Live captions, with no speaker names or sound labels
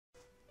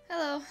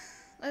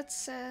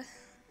let's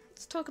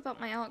talk about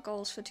my art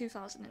goals for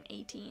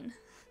 2018.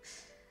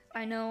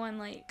 I know I'm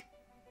like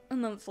a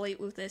month late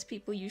with this.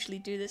 People usually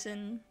do this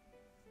in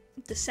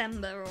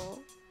December or,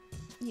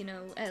 you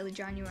know, early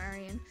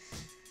January,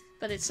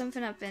 but it's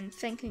something I've been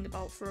thinking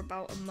about for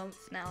about a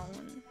month now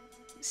and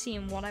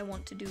seeing what I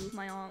want to do with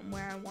my art and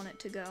where I want it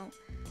to go.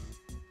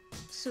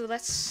 So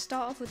let's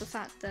start off with the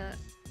fact that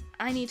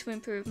I need to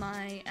improve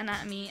my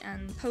anatomy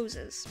and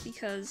poses,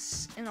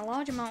 because in a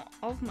large amount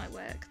of my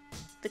work,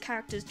 the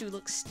characters do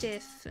look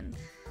stiff and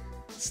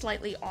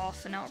slightly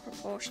off and out of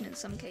proportion in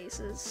some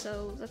cases,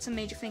 so that's a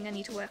major thing I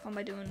need to work on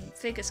by doing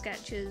figure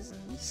sketches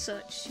and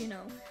such, you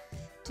know,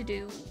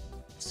 to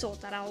sort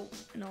that out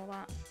and all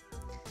that.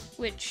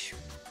 Which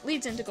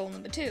leads into goal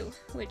number 2,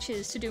 which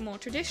is to do more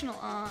traditional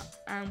art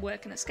and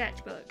work in a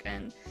sketchbook,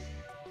 and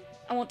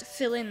I want to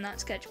fill in that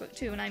sketchbook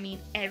too, and I mean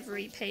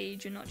every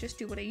page, and not just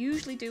do what I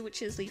usually do,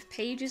 which is leave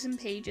pages and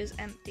pages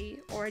empty,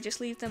 or I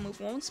just leave them with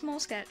one small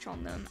sketch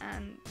on them,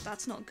 and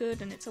that's not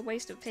good, and it's a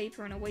waste of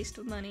paper and a waste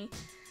of money.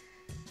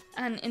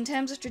 And in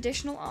terms of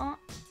traditional art,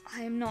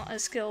 I am not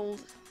as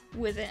skilled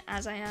with it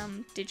as I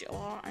am digital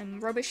art. I'm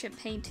rubbish at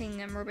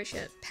painting, I'm rubbish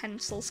at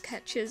pencil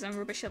sketches, I'm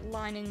rubbish at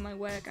lining my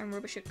work, I'm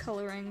rubbish at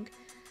colouring,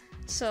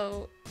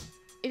 so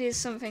it is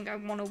something I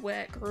want to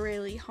work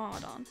really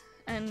hard on.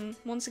 And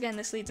once again,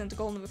 this leads into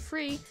goal number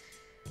 3,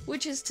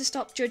 which is to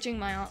stop judging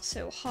my art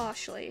so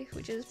harshly,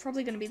 which is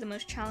probably going to be the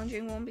most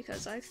challenging one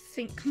because I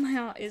think my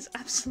art is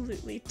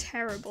absolutely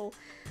terrible,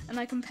 and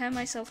I compare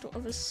myself to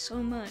others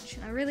so much,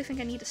 and I really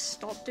think I need to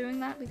stop doing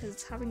that because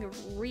it's having a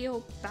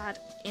real bad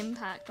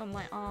impact on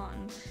my art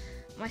and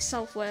my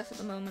self-worth at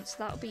the moment, so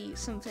that'll be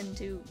something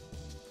to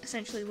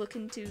essentially look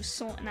into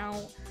sorting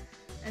out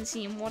and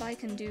seeing what I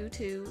can do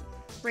to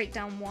break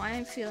down why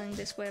I'm feeling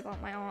this way about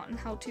my art and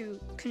how to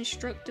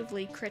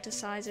constructively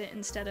criticize it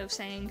instead of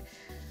saying,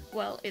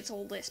 well, it's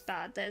all this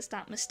bad, there's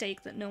that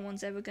mistake that no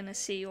one's ever gonna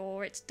see,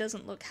 or it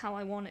doesn't look how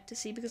I want it to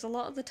see, because a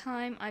lot of the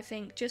time I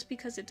think just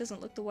because it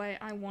doesn't look the way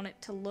I want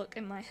it to look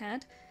in my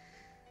head,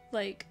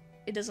 like,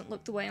 it doesn't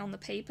look the way on the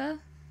paper,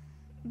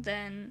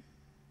 then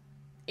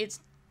it's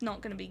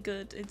not gonna be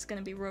good, it's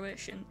gonna be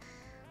rubbish, and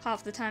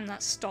half the time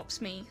that stops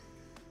me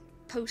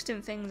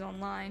posting things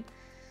online.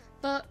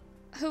 But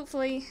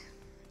hopefully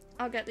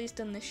I'll get these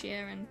done this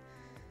year, and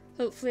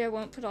hopefully I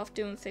won't put off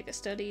doing figure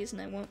studies,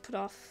 and I won't put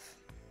off,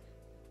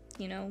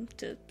 you know,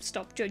 to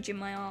stop judging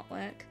my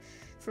artwork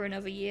for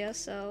another year,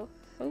 so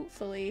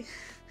hopefully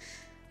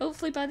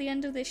by the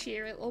end of this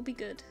year it will be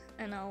good,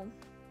 and I'll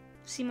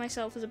see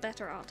myself as a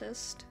better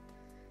artist.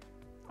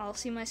 I'll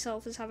see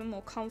myself as having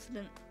more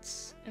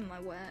confidence in my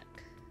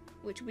work,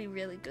 which would be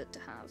really good to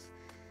have.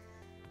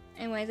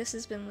 Anyway, this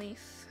has been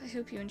Leaf. I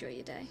hope you enjoy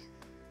your day.